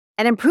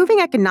An improving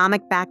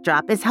economic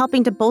backdrop is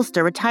helping to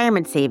bolster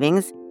retirement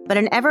savings, but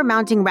an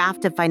ever-mounting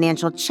raft of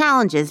financial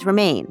challenges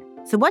remain.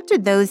 So what do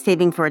those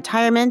saving for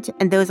retirement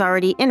and those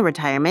already in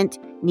retirement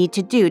need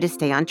to do to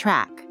stay on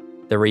track?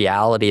 The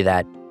reality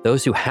that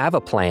those who have a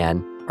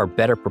plan are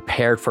better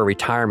prepared for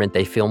retirement.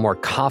 They feel more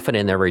confident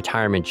in their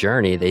retirement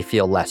journey. They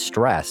feel less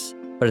stress.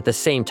 But at the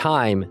same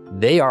time,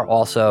 they are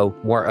also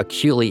more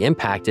acutely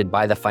impacted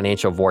by the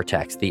financial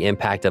vortex, the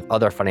impact of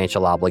other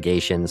financial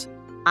obligations.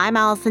 I'm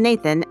Allison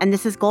Nathan, and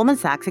this is Goldman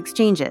Sachs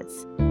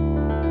Exchanges.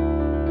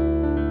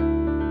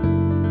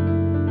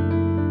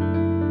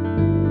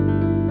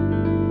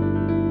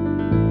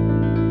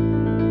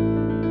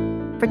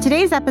 For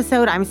today's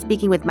episode, I'm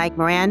speaking with Mike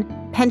Moran,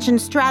 pension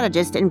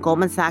strategist in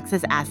Goldman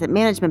Sachs' asset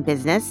management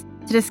business,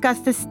 to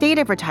discuss the state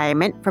of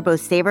retirement for both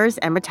savers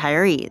and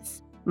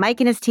retirees. Mike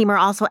and his team are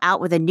also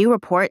out with a new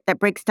report that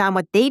breaks down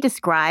what they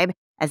describe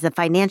as the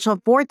financial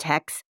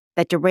vortex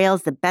that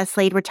derails the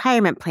best-laid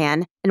retirement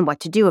plan and what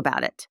to do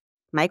about it.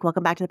 Mike,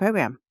 welcome back to the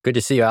program. Good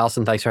to see you,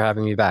 Allison. Thanks for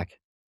having me back.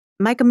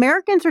 Mike,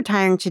 Americans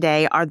retiring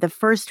today are the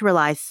first to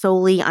rely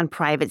solely on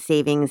private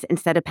savings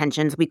instead of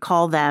pensions. We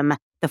call them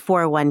the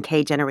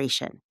 401k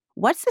generation.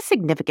 What's the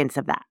significance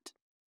of that?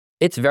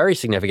 It's very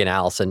significant,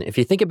 Allison. If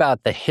you think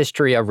about the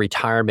history of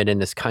retirement in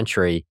this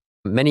country,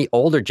 many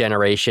older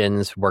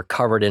generations were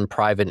covered in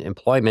private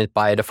employment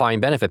by a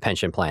defined benefit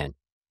pension plan.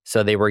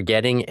 So they were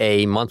getting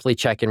a monthly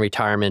check in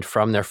retirement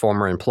from their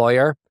former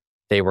employer.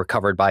 They were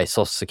covered by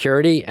Social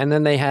Security, and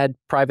then they had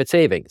private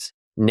savings.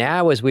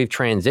 Now, as we've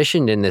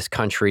transitioned in this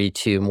country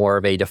to more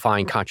of a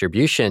defined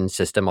contribution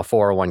system, a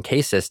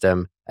 401k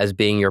system, as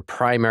being your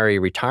primary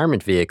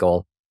retirement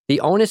vehicle,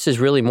 the onus is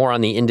really more on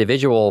the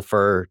individual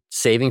for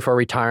saving for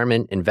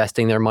retirement,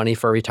 investing their money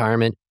for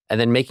retirement, and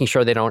then making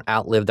sure they don't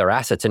outlive their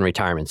assets in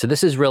retirement. So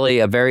this is really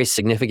a very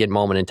significant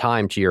moment in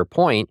time, to your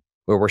point,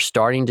 where we're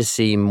starting to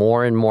see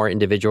more and more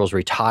individuals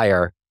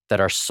retire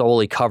that are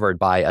solely covered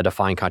by a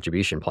defined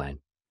contribution plan.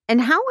 And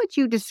how would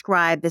you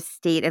describe the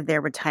state of their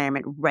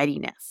retirement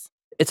readiness?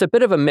 It's a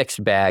bit of a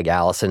mixed bag,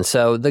 Allison.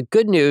 So the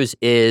good news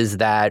is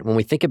that when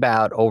we think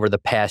about over the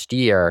past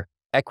year,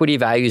 equity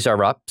values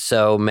are up.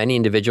 So many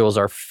individuals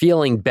are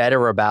feeling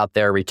better about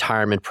their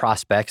retirement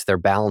prospects. Their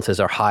balances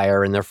are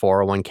higher in their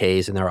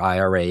 401ks and their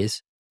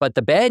IRAs. But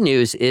the bad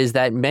news is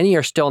that many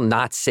are still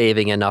not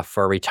saving enough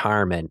for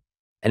retirement.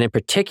 And in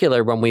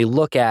particular, when we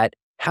look at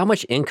how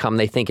much income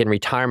they think in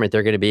retirement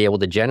they're going to be able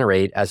to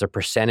generate as a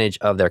percentage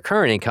of their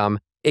current income,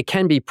 it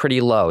can be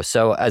pretty low.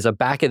 So as a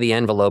back of the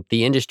envelope,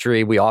 the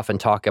industry, we often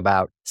talk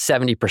about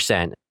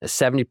 70%, a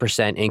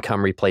 70%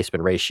 income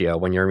replacement ratio.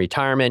 When you're in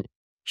retirement,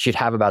 you should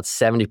have about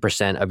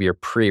 70% of your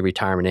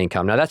pre-retirement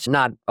income. Now, that's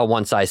not a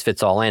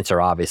one-size-fits-all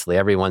answer, obviously.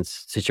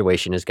 Everyone's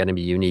situation is going to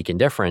be unique and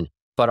different.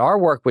 But our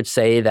work would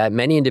say that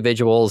many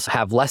individuals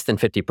have less than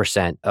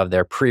 50% of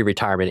their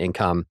pre-retirement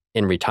income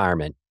in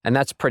retirement. And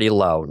that's pretty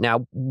low.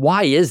 Now,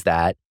 why is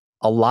that?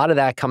 A lot of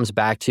that comes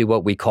back to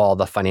what we call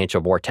the financial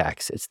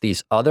vortex. It's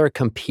these other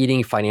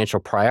competing financial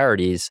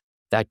priorities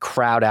that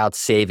crowd out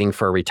saving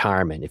for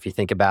retirement. If you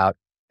think about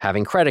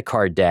having credit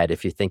card debt,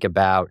 if you think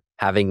about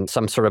having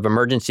some sort of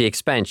emergency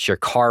expense, your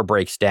car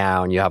breaks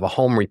down, you have a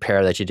home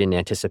repair that you didn't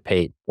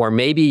anticipate, or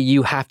maybe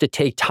you have to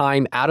take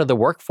time out of the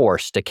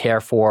workforce to care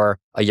for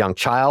a young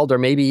child or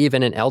maybe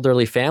even an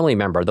elderly family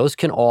member. Those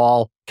can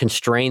all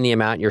constrain the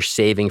amount you're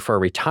saving for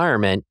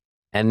retirement.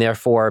 And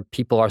therefore,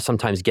 people are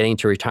sometimes getting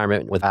to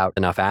retirement without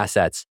enough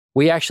assets.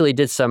 We actually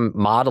did some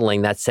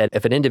modeling that said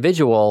if an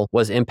individual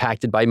was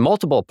impacted by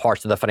multiple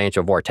parts of the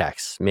financial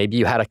vortex, maybe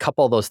you had a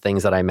couple of those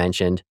things that I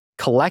mentioned,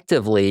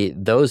 collectively,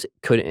 those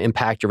could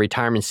impact your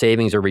retirement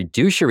savings or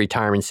reduce your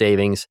retirement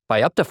savings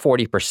by up to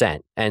 40%.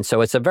 And so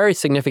it's a very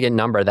significant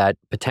number that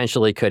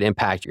potentially could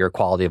impact your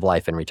quality of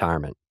life in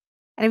retirement.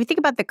 And if you think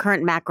about the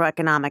current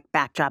macroeconomic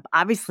backdrop,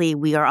 obviously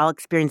we are all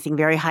experiencing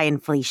very high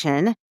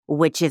inflation,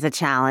 which is a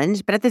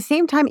challenge. But at the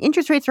same time,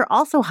 interest rates are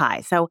also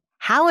high. So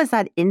how is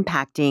that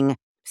impacting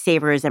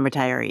savers and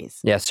retirees?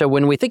 Yeah, so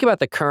when we think about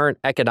the current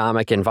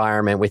economic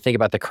environment, we think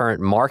about the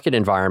current market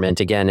environment,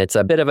 again, it's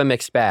a bit of a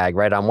mixed bag,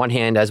 right? On one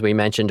hand, as we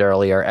mentioned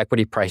earlier,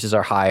 equity prices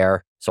are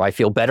higher. So I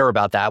feel better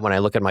about that when I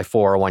look at my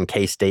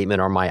 401k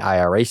statement or my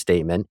IRA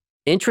statement.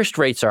 Interest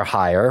rates are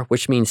higher,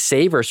 which means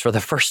savers for the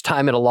first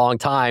time in a long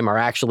time are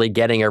actually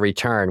getting a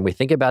return. We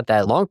think about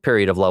that long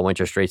period of low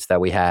interest rates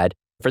that we had.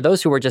 For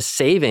those who were just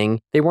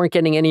saving, they weren't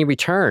getting any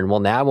return. Well,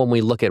 now when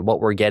we look at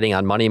what we're getting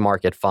on money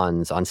market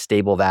funds, on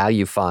stable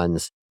value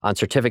funds, on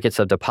certificates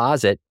of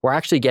deposit, we're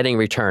actually getting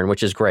return,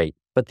 which is great.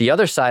 But the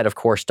other side, of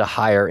course, to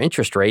higher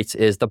interest rates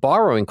is the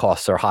borrowing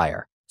costs are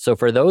higher. So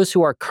for those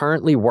who are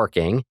currently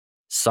working,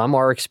 some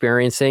are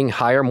experiencing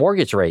higher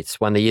mortgage rates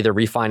when they either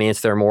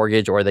refinance their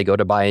mortgage or they go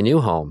to buy a new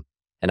home.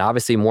 And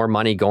obviously more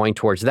money going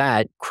towards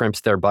that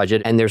crimps their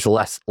budget and there's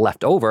less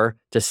left over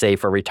to save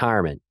for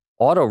retirement.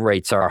 Auto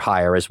rates are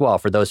higher as well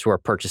for those who are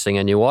purchasing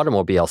a new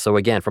automobile. So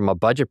again, from a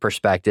budget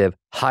perspective,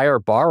 higher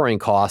borrowing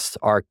costs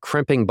are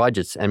crimping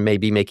budgets and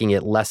maybe making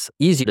it less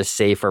easy to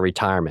save for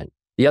retirement.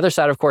 The other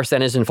side, of course,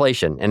 then is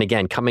inflation. And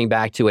again, coming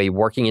back to a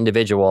working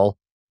individual,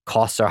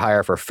 costs are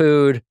higher for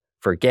food,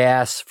 for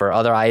gas, for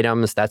other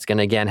items. That's going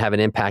to, again, have an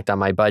impact on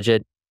my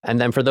budget. And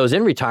then for those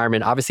in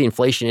retirement, obviously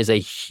inflation is a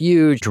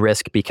huge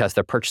risk because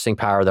the purchasing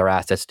power of their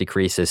assets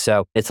decreases.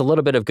 So it's a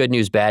little bit of good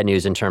news, bad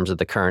news in terms of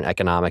the current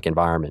economic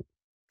environment.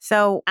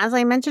 So, as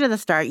I mentioned at the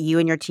start, you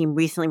and your team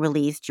recently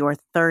released your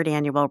third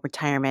annual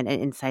Retirement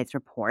and Insights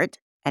report,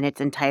 and it's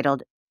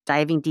entitled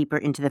Diving Deeper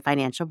into the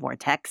Financial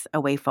Vortex,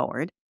 A Way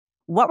Forward.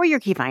 What were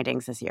your key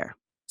findings this year?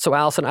 So,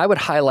 Allison, I would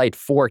highlight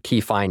 4 key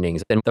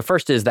findings. And the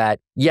first is that,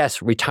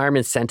 yes,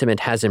 retirement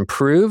sentiment has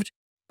improved,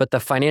 but the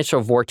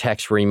financial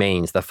vortex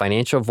remains. The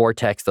financial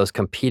vortex, those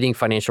competing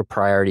financial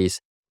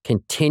priorities,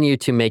 continue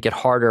to make it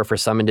harder for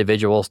some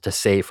individuals to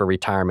save for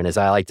retirement. As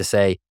I like to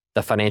say,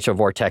 the financial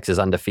vortex is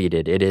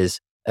undefeated. It is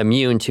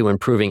immune to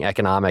improving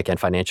economic and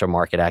financial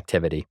market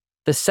activity.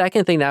 The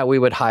second thing that we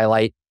would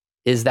highlight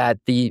is that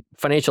the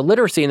financial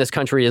literacy in this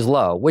country is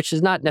low, which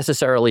is not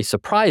necessarily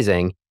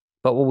surprising.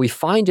 But what we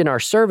find in our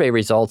survey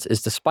results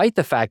is despite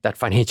the fact that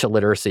financial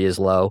literacy is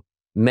low,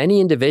 many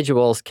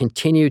individuals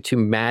continue to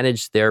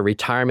manage their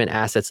retirement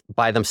assets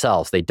by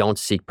themselves. They don't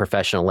seek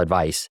professional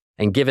advice.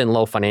 And given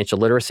low financial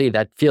literacy,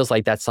 that feels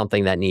like that's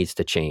something that needs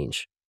to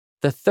change.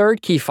 The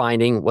third key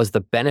finding was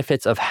the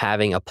benefits of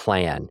having a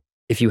plan.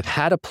 If you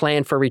had a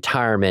plan for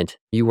retirement,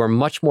 you were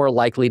much more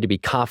likely to be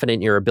confident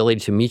in your ability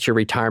to meet your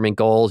retirement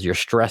goals. Your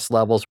stress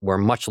levels were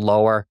much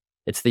lower.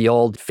 It's the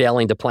old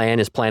failing to plan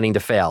is planning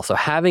to fail. So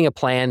having a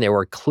plan, there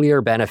were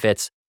clear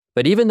benefits.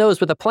 But even those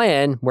with a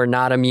plan were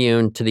not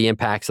immune to the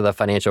impacts of the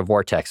financial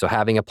vortex. So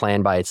having a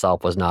plan by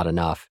itself was not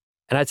enough.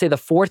 And I'd say the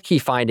fourth key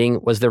finding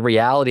was the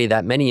reality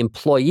that many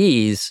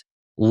employees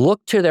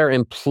look to their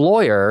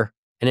employer,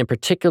 and in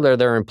particular,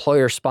 their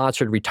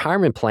employer-sponsored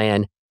retirement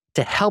plan,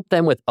 to help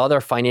them with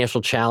other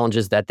financial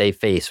challenges that they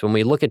face. When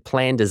we look at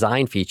plan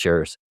design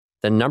features,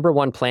 the number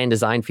one plan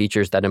design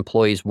features that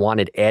employees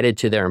wanted added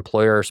to their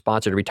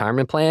employer-sponsored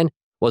retirement plan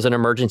was an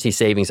emergency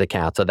savings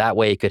account. So that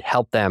way it could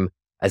help them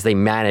as they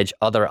manage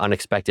other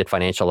unexpected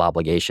financial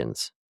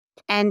obligations.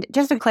 And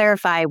just to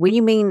clarify, what do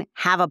you mean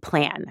have a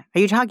plan?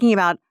 Are you talking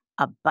about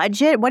a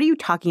budget? What are you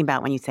talking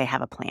about when you say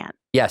have a plan?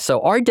 Yeah,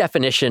 so our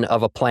definition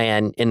of a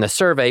plan in the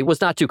survey was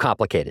not too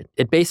complicated.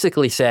 It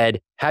basically said,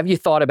 have you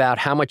thought about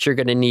how much you're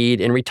going to need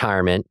in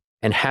retirement?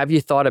 And have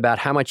you thought about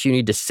how much you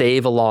need to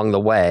save along the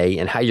way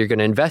and how you're going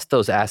to invest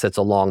those assets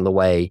along the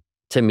way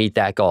to meet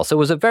that goal? So it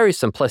was a very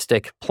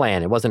simplistic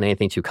plan. It wasn't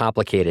anything too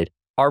complicated.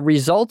 Our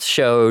results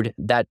showed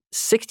that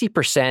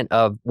 60%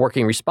 of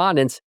working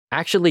respondents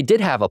actually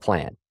did have a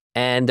plan.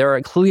 And there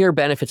are clear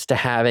benefits to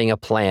having a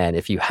plan.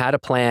 If you had a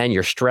plan,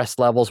 your stress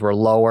levels were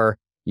lower.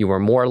 You were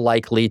more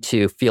likely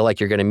to feel like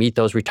you're going to meet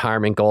those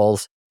retirement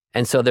goals.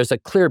 And so there's a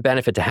clear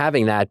benefit to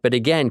having that. But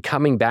again,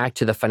 coming back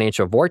to the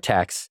financial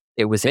vortex,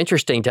 it was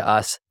interesting to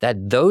us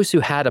that those who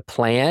had a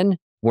plan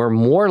were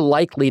more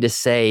likely to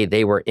say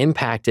they were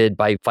impacted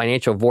by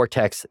financial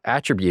vortex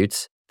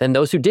attributes than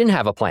those who didn't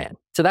have a plan.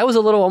 So that was a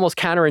little almost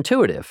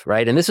counterintuitive,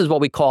 right? And this is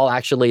what we call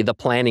actually the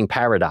planning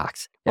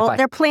paradox. Well,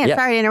 their plan,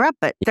 sorry to interrupt,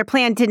 but their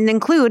plan didn't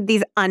include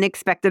these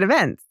unexpected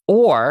events.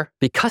 Or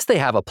because they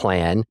have a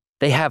plan,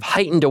 they have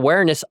heightened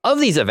awareness of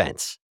these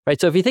events, right?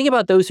 So if you think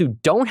about those who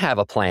don't have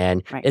a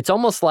plan, right, it's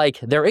almost like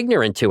they're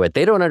ignorant to it.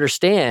 They don't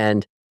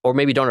understand or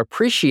maybe don't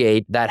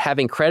appreciate that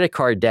having credit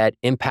card debt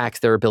impacts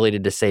their ability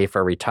to save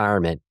for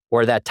retirement,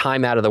 or that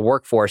time out of the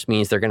workforce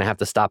means they're going to have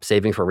to stop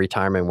saving for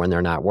retirement when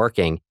they're not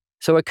working.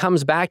 So it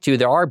comes back to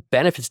there are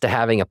benefits to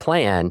having a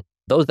plan.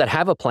 Those that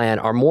have a plan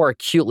are more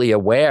acutely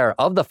aware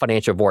of the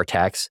financial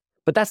vortex,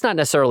 but that's not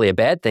necessarily a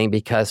bad thing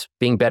because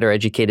being better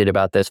educated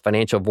about this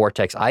financial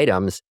vortex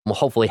items will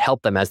hopefully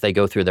help them as they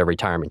go through their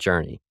retirement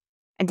journey.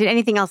 And did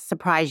anything else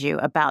surprise you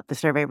about the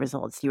survey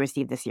results you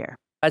received this year?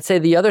 I'd say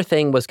the other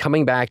thing was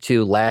coming back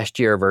to last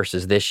year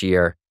versus this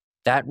year,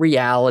 that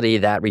reality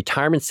that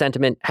retirement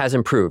sentiment has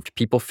improved.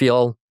 People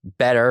feel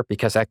better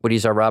because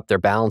equities are up, their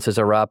balances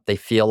are up, they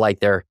feel like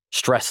their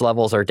stress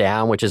levels are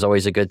down, which is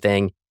always a good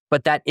thing.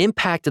 But that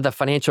impact of the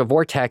financial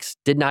vortex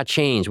did not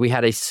change. We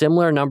had a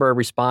similar number of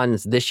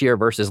respondents this year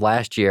versus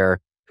last year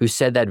who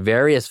said that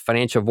various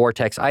financial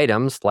vortex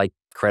items like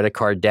credit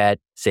card debt,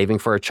 saving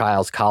for a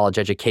child's college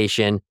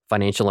education,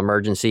 financial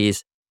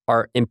emergencies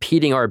are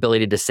impeding our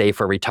ability to save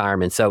for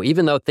retirement. So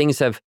even though things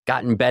have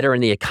gotten better in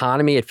the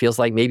economy, it feels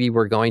like maybe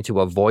we're going to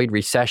avoid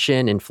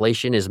recession,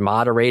 inflation is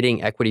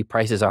moderating, equity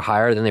prices are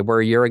higher than they were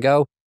a year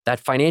ago, that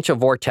financial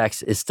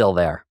vortex is still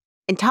there.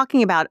 And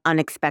talking about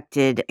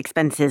unexpected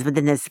expenses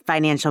within this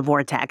financial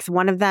vortex,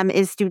 one of them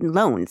is student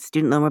loans.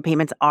 Student loan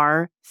repayments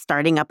are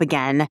starting up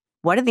again.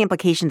 What are the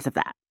implications of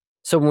that?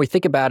 So when we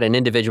think about an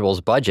individual's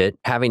budget,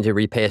 having to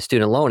repay a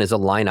student loan is a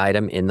line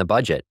item in the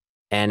budget.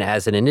 And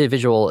as an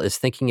individual is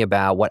thinking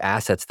about what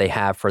assets they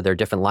have for their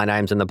different line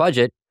items in the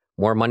budget,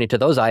 more money to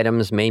those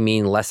items may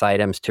mean less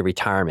items to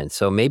retirement.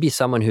 So maybe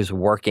someone who's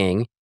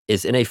working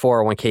is in a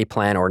 401k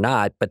plan or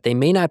not, but they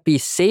may not be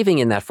saving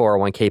in that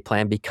 401k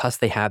plan because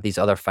they have these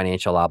other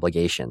financial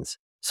obligations.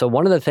 So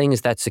one of the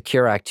things that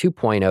Secure Act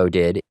 2.0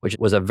 did, which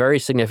was a very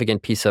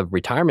significant piece of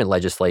retirement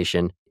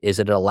legislation, is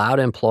it allowed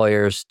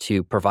employers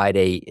to provide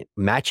a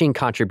matching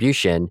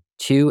contribution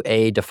to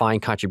a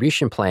defined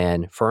contribution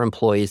plan for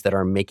employees that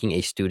are making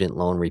a student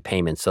loan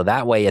repayment. So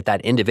that way, if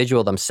that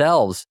individual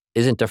themselves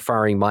isn't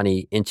deferring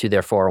money into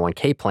their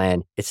 401k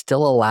plan, it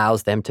still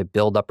allows them to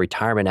build up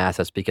retirement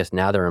assets because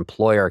now their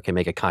employer can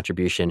make a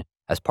contribution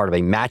as part of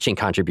a matching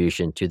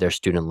contribution to their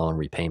student loan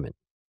repayment.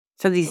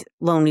 So these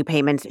loan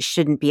repayments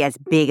shouldn't be as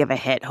big of a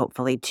hit,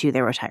 hopefully, to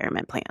their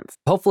retirement plans.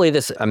 Hopefully,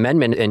 this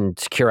amendment in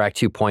Secure Act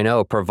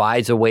 2.0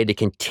 provides a way to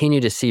continue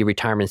to see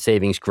retirement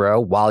savings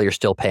grow while you're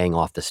still paying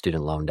off the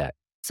student loan debt.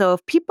 So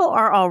if people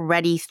are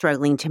already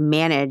struggling to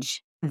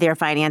manage their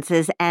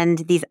finances and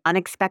these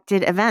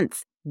unexpected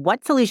events,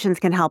 what solutions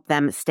can help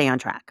them stay on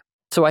track?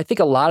 So I think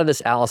a lot of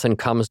this, Allison,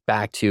 comes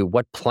back to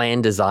what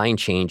plan design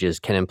changes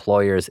can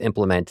employers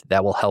implement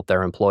that will help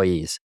their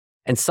employees.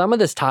 And some of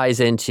this ties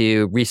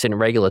into recent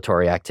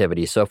regulatory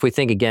activity. So if we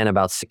think again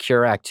about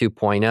Secure Act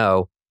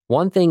 2.0,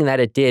 one thing that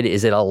it did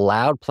is it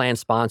allowed plan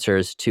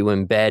sponsors to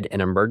embed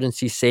an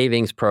emergency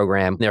savings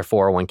program in their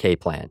 401k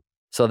plan.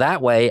 So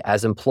that way,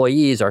 as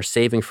employees are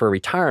saving for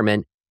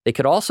retirement, they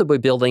could also be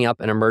building up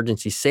an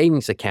emergency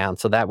savings account.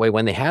 So that way,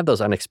 when they have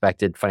those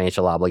unexpected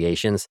financial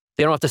obligations,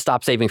 they don't have to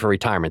stop saving for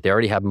retirement. They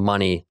already have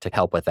money to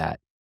help with that.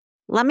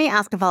 Let me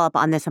ask a follow-up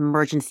on this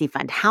emergency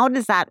fund. How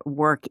does that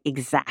work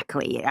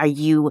exactly? Are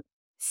you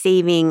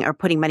saving or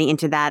putting money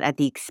into that at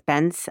the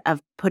expense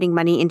of putting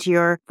money into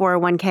your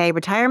 401k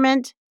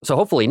retirement? So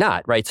hopefully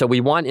not, right? So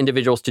we want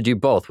individuals to do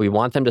both. We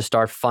want them to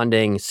start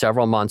funding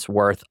several months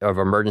worth of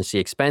emergency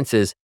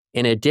expenses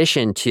in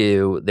addition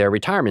to their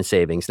retirement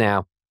savings.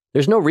 Now,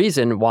 there's no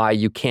reason why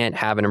you can't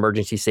have an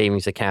emergency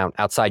savings account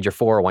outside your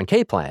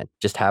 401k plan.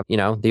 Just have,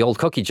 the old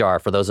cookie jar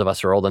for those of us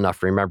who are old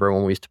enough to remember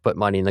when we used to put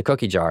money in the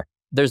cookie jar.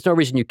 There's no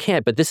reason you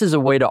can't, but this is a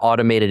way to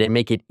automate it and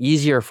make it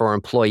easier for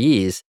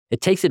employees.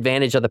 It takes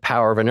advantage of the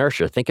power of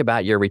inertia. Think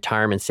about your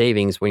retirement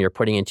savings when you're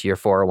putting into your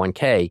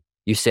 401k.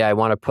 You say, I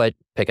want to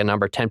pick a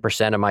number,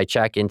 10% of my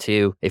check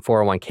into a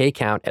 401k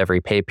account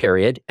every pay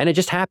period, and it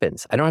just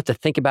happens. I don't have to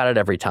think about it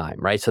every time,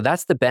 right? So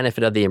that's the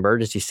benefit of the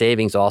emergency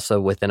savings also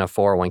within a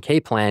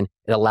 401k plan.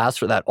 It allows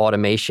for that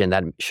automation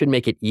that should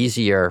make it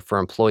easier for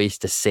employees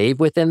to save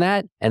within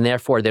that, and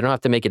therefore they don't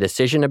have to make a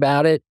decision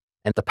about it.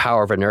 And the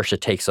power of inertia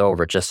takes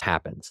over, it just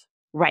happens.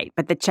 Right,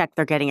 but the check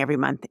they're getting every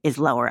month is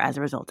lower as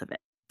a result of it.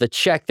 The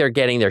check they're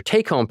getting, their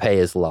take-home pay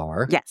is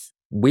lower. Yes.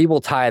 We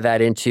will tie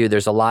that into,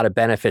 there's a lot of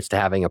benefits to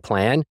having a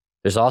plan.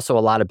 There's also a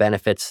lot of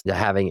benefits to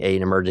having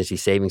an emergency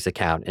savings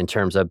account in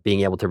terms of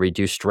being able to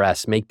reduce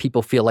stress, make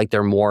people feel like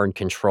they're more in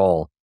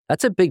control.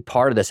 That's a big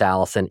part of this,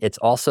 Allison. It's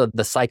also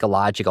the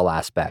psychological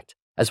aspect.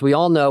 As we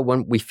all know,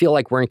 when we feel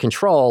like we're in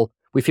control,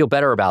 we feel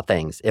better about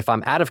things. If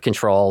I'm out of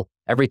control,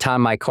 every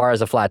time my car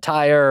has a flat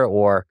tire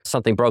or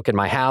something broke in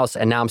my house,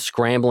 and now I'm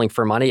scrambling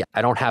for money,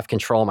 I don't have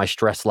control, my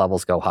stress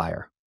levels go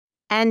higher.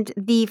 And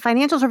the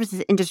financial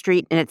services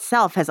industry in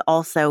itself has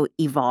also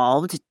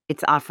evolved.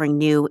 It's offering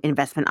new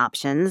investment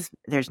options.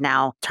 There's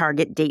now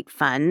target date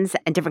funds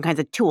and different kinds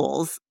of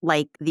tools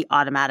like the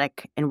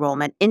automatic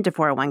enrollment into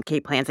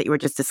 401k plans that you were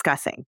just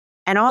discussing.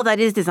 And all that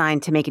is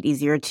designed to make it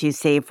easier to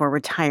save for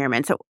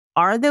retirement. So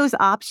are those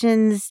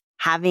options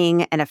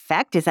having an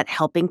effect? Is that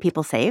helping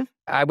people save?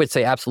 I would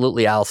say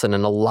absolutely, Allison.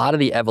 And a lot of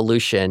the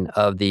evolution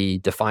of the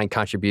defined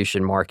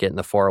contribution market and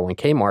the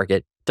 401k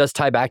market does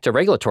tie back to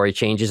regulatory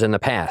changes in the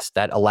past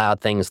that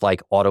allowed things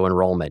like auto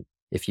enrollment.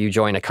 If you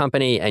join a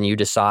company and you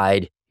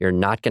decide you're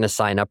not going to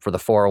sign up for the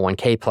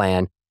 401k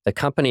plan, the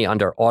company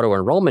under auto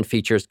enrollment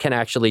features can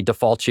actually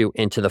default you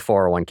into the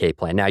 401k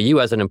plan. Now, you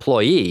as an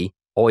employee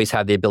always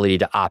have the ability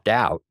to opt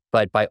out,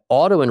 but by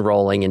auto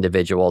enrolling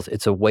individuals,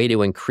 it's a way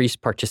to increase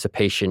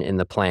participation in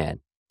the plan.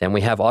 Then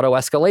we have auto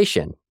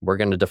escalation. We're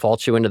going to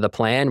default you into the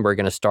plan. We're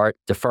going to start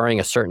deferring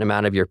a certain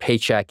amount of your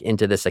paycheck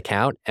into this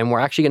account, and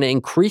we're actually going to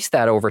increase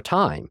that over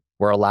time.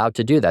 We're allowed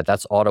to do that.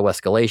 That's auto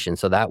escalation.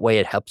 So that way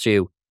it helps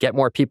you get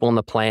more people in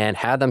the plan,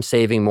 have them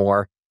saving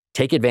more,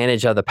 take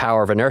advantage of the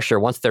power of inertia.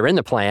 Once they're in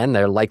the plan,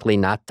 they're likely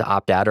not to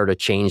opt out or to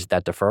change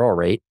that deferral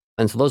rate.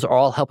 And so those are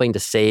all helping to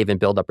save and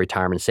build up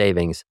retirement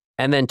savings.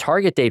 And then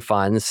target date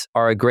funds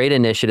are a great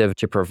initiative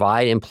to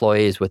provide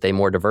employees with a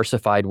more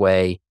diversified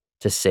way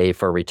to save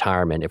for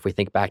retirement. If we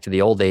think back to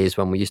the old days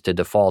when we used to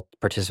default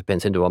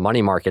participants into a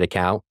money market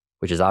account,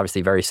 which is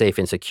obviously very safe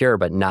and secure,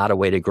 but not a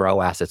way to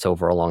grow assets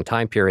over a long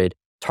time period,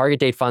 target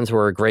date funds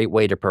were a great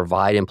way to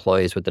provide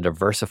employees with a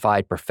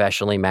diversified,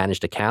 professionally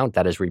managed account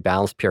that is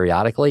rebalanced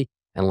periodically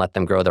and let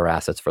them grow their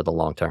assets for the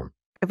long term.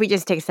 If we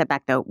just take a step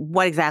back, though,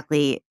 what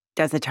exactly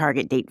does a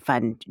target date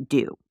fund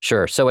do?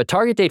 Sure. So a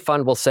target date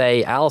fund will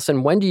say,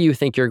 Allison, when do you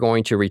think you're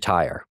going to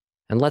retire?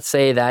 And let's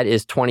say that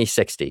is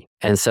 2060.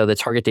 And so the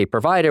target date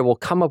provider will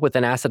come up with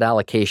an asset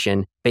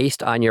allocation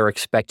based on your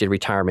expected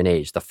retirement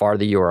age. The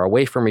farther you are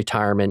away from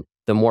retirement,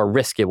 the more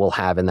risk it will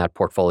have in that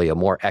portfolio,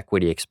 more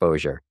equity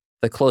exposure.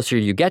 The closer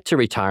you get to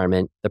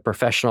retirement, the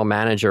professional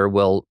manager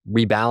will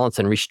rebalance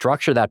and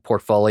restructure that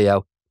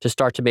portfolio to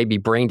start to maybe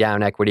bring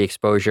down equity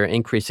exposure,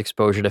 increase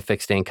exposure to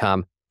fixed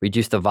income,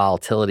 reduce the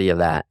volatility of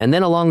that. And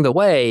then along the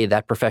way,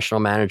 that professional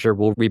manager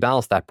will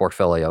rebalance that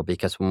portfolio,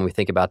 because when we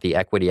think about the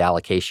equity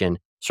allocation,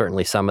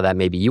 certainly some of that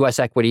may be U.S.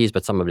 equities,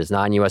 but some of it is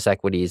non-U.S.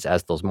 equities.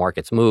 As those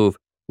markets move,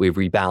 we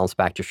rebalance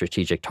back to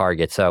strategic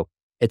targets. So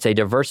it's a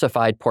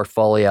diversified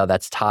portfolio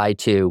that's tied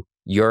to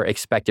your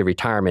expected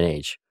retirement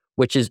age,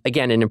 which is,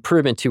 again, an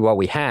improvement to what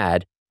we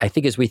had. I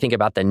think as we think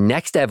about the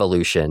next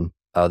evolution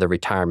of the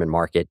retirement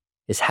market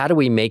is how do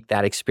we make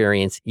that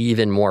experience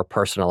even more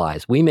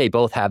personalized? We may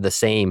both have the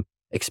same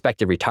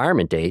expected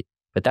retirement date,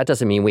 but that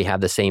doesn't mean we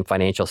have the same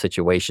financial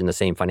situation, the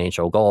same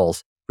financial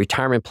goals.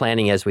 Retirement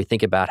planning, as we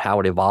think about how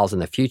it evolves in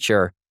the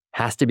future,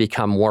 has to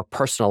become more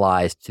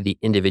personalized to the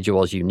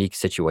individual's unique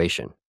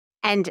situation.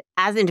 And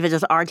as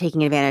individuals are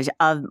taking advantage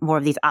of more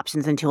of these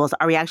options and tools,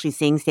 are we actually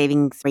seeing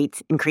savings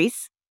rates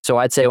increase? So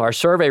I'd say our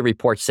survey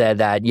report said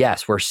that,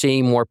 yes, we're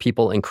seeing more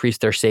people increase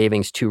their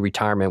savings to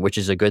retirement, which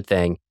is a good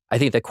thing. I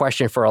think the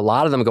question for a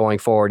lot of them going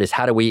forward is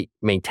how do we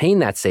maintain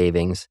that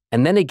savings?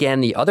 And then again,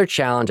 the other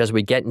challenge as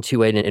we get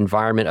into an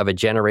environment of a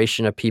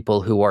generation of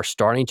people who are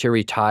starting to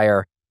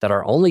retire that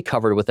are only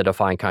covered with a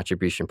defined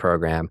contribution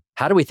program,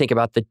 how do we think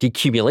about the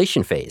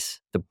decumulation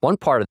phase? The one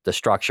part of the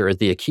structure is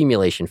the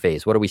accumulation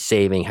phase. What are we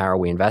saving? How are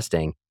we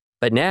investing?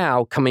 But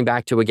now, coming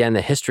back to, again,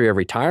 the history of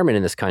retirement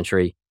in this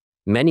country,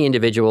 many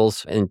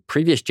individuals in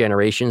previous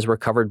generations were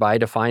covered by a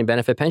defined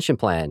benefit pension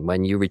plan.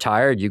 When you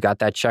retired, you got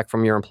that check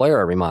from your employer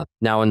every month.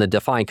 Now, in the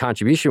defined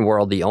contribution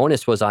world, the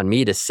onus was on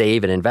me to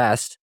save and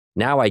invest.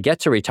 Now I get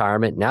to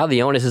retirement. Now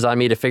the onus is on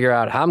me to figure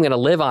out how I'm going to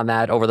live on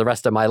that over the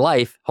rest of my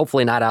life,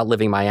 hopefully not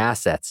outliving my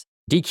assets.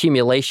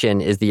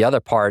 Decumulation is the other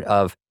part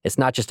of, it's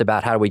not just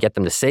about how do we get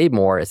them to save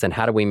more, it's then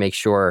how do we make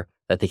sure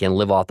that they can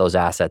live off those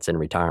assets in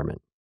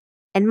retirement.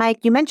 And Mike,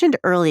 you mentioned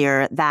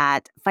earlier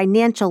that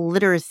financial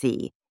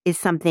literacy is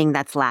something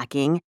that's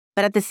lacking,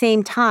 but at the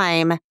same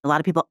time, a lot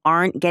of people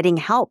aren't getting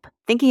help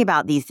thinking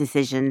about these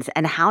decisions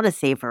and how to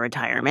save for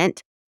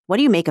retirement. What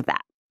do you make of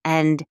that?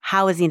 And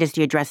how is the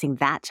industry addressing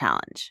that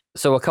challenge?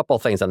 So a couple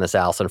of things on this,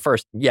 Allison.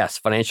 First, yes,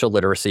 financial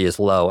literacy is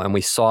low, and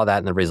we saw that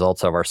in the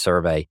results of our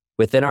survey.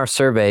 Within our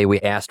survey, we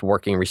asked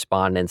working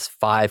respondents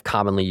 5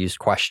 commonly used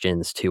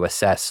questions to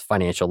assess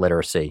financial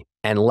literacy,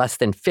 and less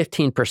than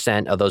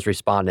 15% of those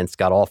respondents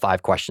got all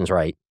 5 questions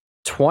right.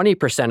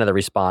 20% of the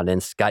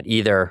respondents got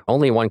either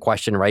only 1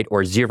 question right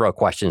or 0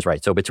 questions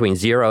right. So between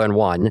 0 and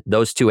 1,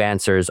 those 2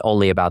 answers,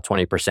 only about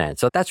 20%.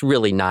 So that's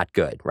really not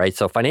good, right?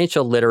 So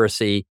financial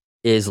literacy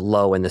is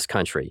low in this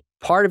country.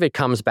 Part of it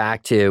comes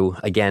back to,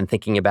 again,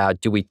 thinking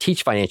about, do we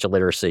teach financial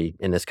literacy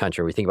in this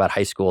country? We think about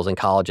high schools and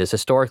colleges.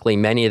 Historically,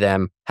 many of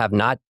them have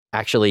not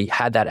actually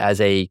had that as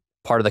a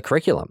part of the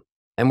curriculum.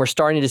 And we're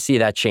starting to see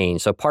that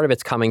change. So part of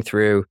it's coming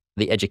through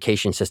the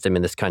education system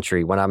in this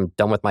country. When I'm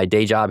done with my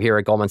day job here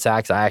at Goldman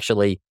Sachs, I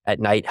actually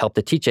at night help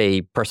to teach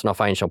a personal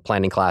financial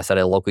planning class at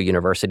a local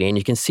university. And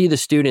you can see the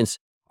students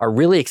are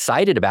really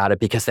excited about it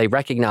because they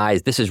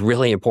recognize this is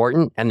really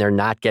important and they're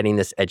not getting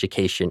this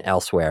education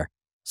elsewhere.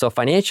 So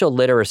financial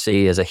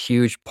literacy is a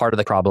huge part of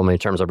the problem in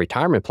terms of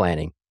retirement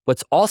planning.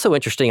 What's also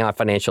interesting on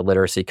financial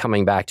literacy,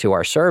 coming back to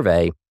our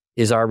survey,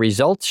 is our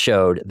results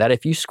showed that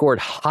if you scored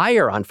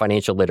higher on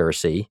financial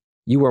literacy,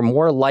 you were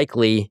more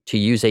likely to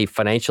use a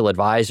financial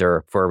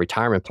advisor for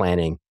retirement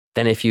planning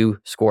than if you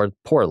scored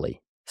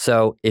poorly.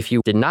 So if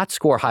you did not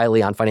score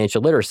highly on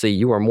financial literacy,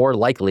 you were more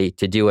likely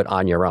to do it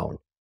on your own.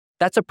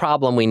 That's a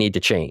problem we need to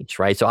change,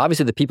 right? So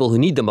obviously the people who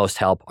need the most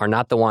help are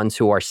not the ones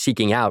who are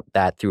seeking out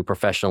that through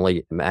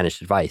professionally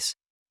managed advice.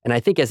 And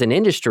I think as an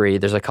industry,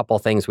 there's a couple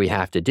of things we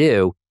have to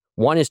do.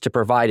 One is to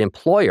provide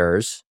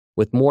employers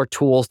with more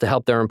tools to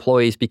help their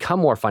employees become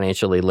more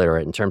financially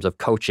literate in terms of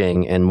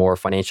coaching and more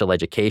financial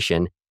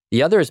education.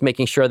 The other is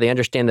making sure they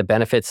understand the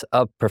benefits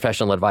of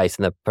professional advice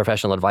and the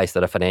professional advice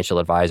that a financial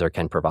advisor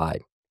can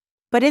provide.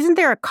 But isn't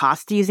there a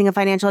cost to using a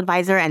financial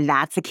advisor, and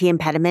that's a key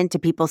impediment to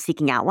people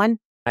seeking out one?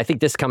 I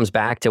think this comes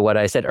back to what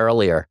I said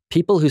earlier.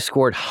 People who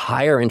scored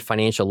higher in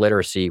financial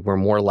literacy were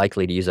more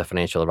likely to use a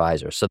financial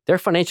advisor. So they're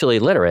financially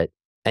literate,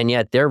 and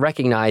yet they're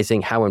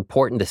recognizing how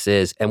important this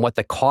is and what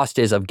the cost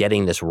is of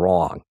getting this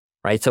wrong,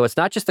 right? So it's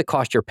not just the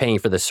cost you're paying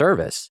for the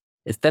service.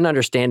 It's then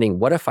understanding,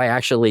 what if I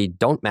actually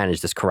don't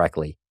manage this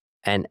correctly?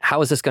 And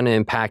how is this going to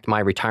impact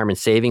my retirement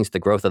savings, the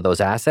growth of those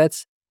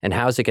assets? And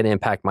how is it going to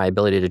impact my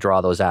ability to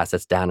draw those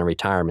assets down in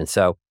retirement?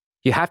 So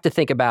you have to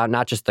think about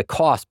not just the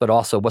cost, but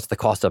also what's the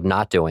cost of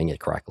not doing it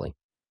correctly.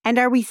 And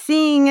are we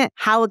seeing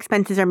how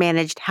expenses are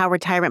managed, how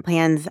retirement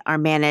plans are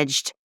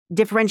managed,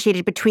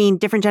 differentiated between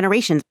different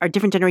generations? Are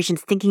different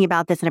generations thinking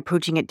about this and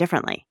approaching it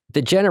differently?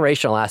 The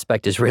generational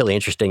aspect is really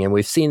interesting. And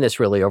we've seen this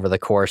really over the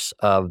course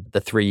of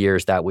the 3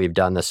 years that we've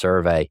done the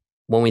survey.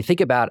 When we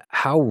think about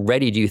how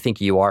ready do you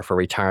think you are for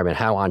retirement,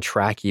 how on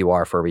track you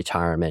are for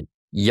retirement,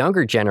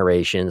 younger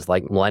generations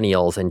like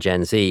millennials and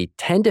Gen Z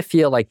tend to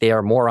feel like they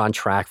are more on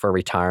track for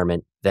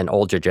retirement than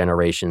older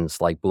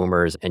generations like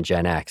boomers and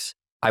Gen X.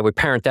 I would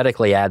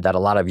parenthetically add that a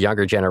lot of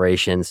younger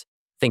generations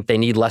think they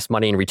need less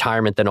money in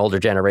retirement than older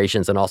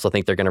generations and also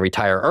think they're going to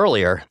retire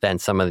earlier than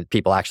some of the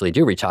people actually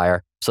do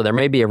retire. So there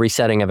may be a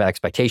resetting of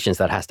expectations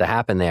that has to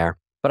happen there.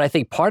 But I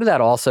think part of that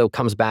also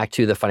comes back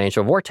to the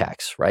financial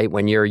vortex, right?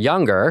 When you're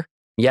younger,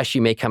 yes,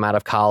 you may come out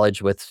of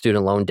college with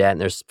student loan debt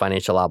and there's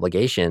financial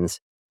obligations.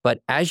 But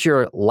as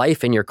your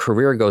life and your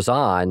career goes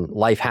on,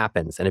 life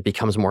happens and it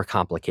becomes more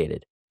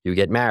complicated. You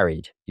get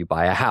married, you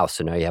buy a house,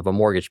 so now you have a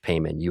mortgage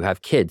payment. You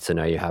have kids, so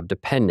now you have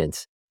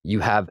dependents. You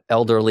have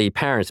elderly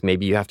parents.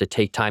 Maybe you have to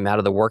take time out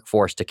of the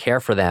workforce to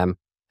care for them.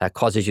 That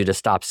causes you to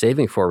stop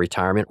saving for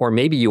retirement, or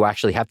maybe you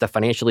actually have to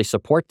financially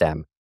support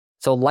them.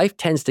 So life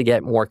tends to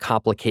get more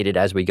complicated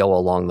as we go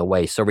along the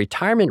way. So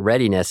retirement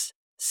readiness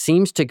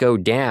seems to go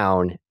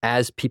down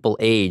as people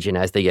age and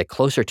as they get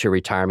closer to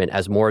retirement,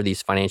 as more of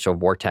these financial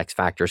vortex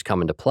factors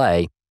come into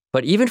play.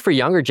 But even for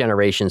younger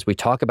generations, we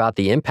talk about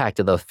the impact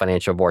of the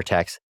financial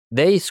vortex.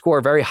 They score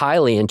very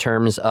highly in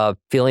terms of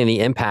feeling the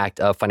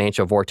impact of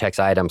financial vortex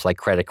items like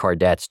credit card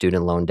debt,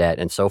 student loan debt,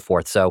 and so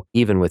forth. So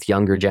even with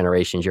younger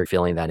generations, you're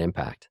feeling that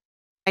impact.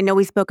 I know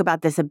we spoke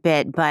about this a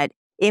bit, but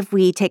if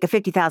we take a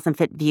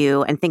 50,000-foot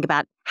view and think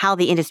about how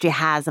the industry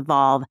has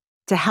evolved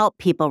to help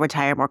people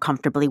retire more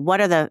comfortably, what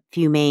are the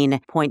few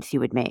main points you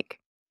would make?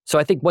 So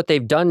I think what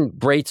they've done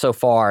great so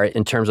far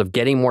in terms of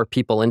getting more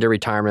people into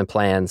retirement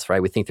plans,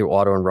 right? We think through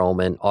auto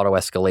enrollment, auto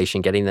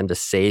escalation, getting them to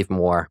save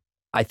more.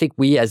 I think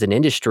we as an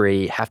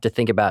industry have to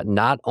think about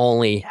not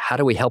only how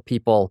do we help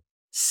people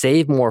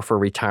save more for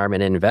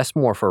retirement and invest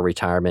more for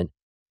retirement,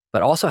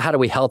 but also how do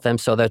we help them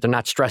so that they're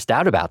not stressed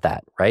out about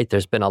that, right?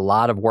 There's been a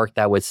lot of work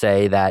that would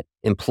say that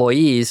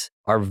employees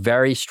are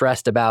very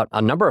stressed about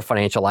a number of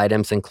financial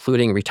items,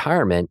 including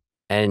retirement,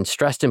 and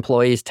stressed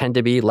employees tend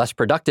to be less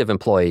productive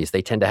employees.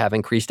 They tend to have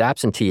increased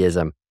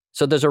absenteeism.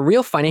 So there's a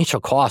real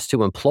financial cost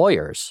to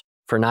employers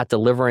for not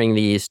delivering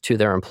these to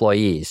their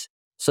employees.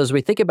 So as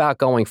we think about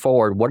going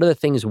forward, what are the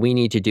things we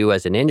need to do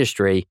as an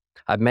industry?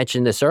 I've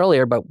mentioned this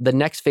earlier, but the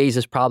next phase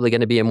is probably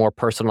going to be a more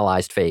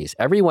personalized phase.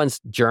 Everyone's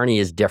journey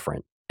is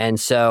different. And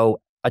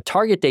so a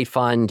target date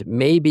fund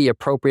may be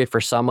appropriate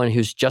for someone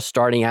who's just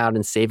starting out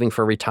and saving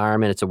for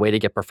retirement. It's a way to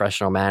get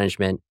professional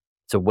management.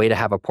 It's a way to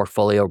have a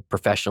portfolio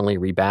professionally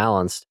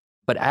rebalanced.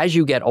 But as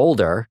you get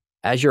older,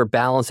 as your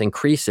balance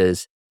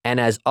increases, and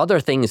as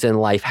other things in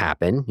life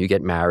happen, you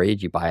get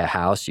married, you buy a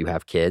house, you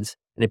have kids,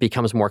 and it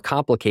becomes more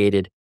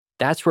complicated,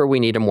 that's where we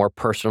need a more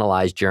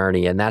personalized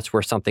journey. And that's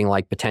where something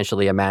like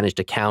potentially a managed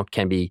account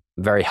can be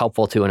very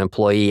helpful to an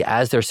employee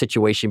as their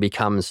situation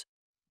becomes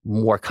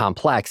more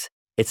complex.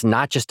 It's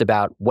not just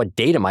about what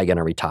date am I going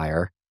to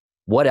retire?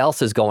 What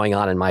else is going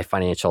on in my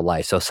financial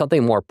life? So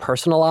something more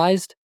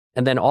personalized.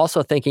 And then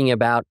also thinking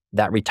about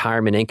that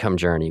retirement income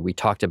journey. We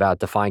talked about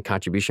defined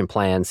contribution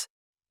plans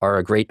are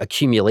a great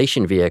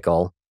accumulation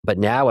vehicle. But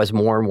now as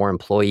more and more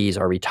employees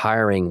are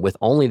retiring with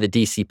only the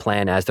DC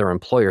plan as their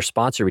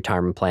employer-sponsored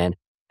retirement plan,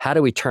 how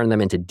do we turn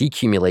them into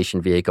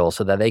decumulation vehicles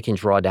so that they can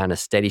draw down a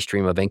steady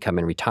stream of income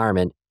in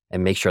retirement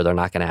and make sure they're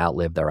not going to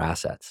outlive their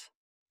assets?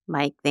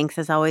 Mike, thanks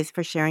as always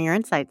for sharing your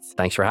insights.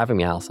 Thanks for having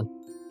me, Allison.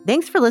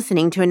 Thanks for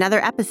listening to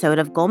another episode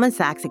of Goldman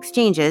Sachs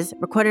Exchanges,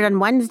 recorded on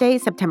Wednesday,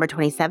 September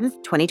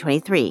 27th,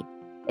 2023.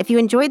 If you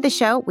enjoyed the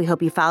show, we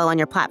hope you follow on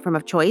your platform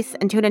of choice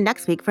and tune in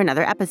next week for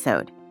another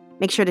episode.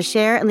 Make sure to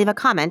share and leave a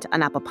comment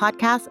on Apple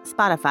Podcasts,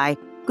 Spotify,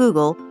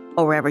 Google,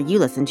 or wherever you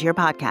listen to your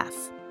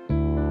podcasts.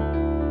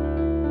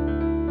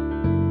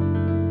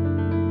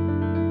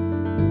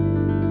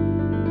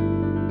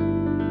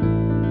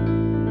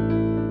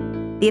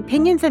 The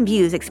opinions and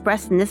views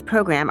expressed in this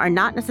program are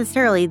not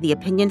necessarily the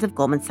opinions of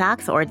Goldman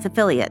Sachs or its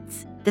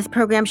affiliates. This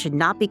program should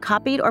not be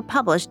copied or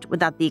published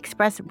without the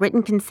express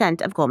written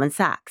consent of Goldman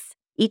Sachs.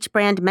 Each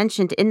brand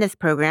mentioned in this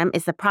program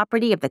is the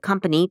property of the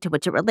company to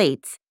which it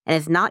relates and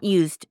is not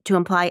used to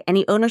imply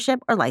any ownership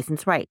or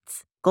license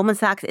rights. Goldman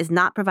Sachs is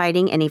not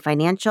providing any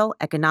financial,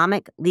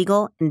 economic,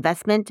 legal,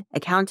 investment,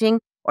 accounting,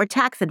 or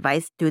tax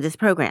advice through this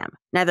program.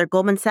 Neither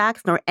Goldman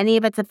Sachs nor any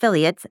of its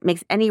affiliates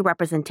makes any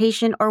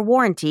representation or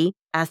warranty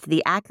as to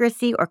the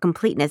accuracy or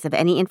completeness of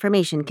any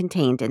information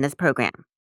contained in this program.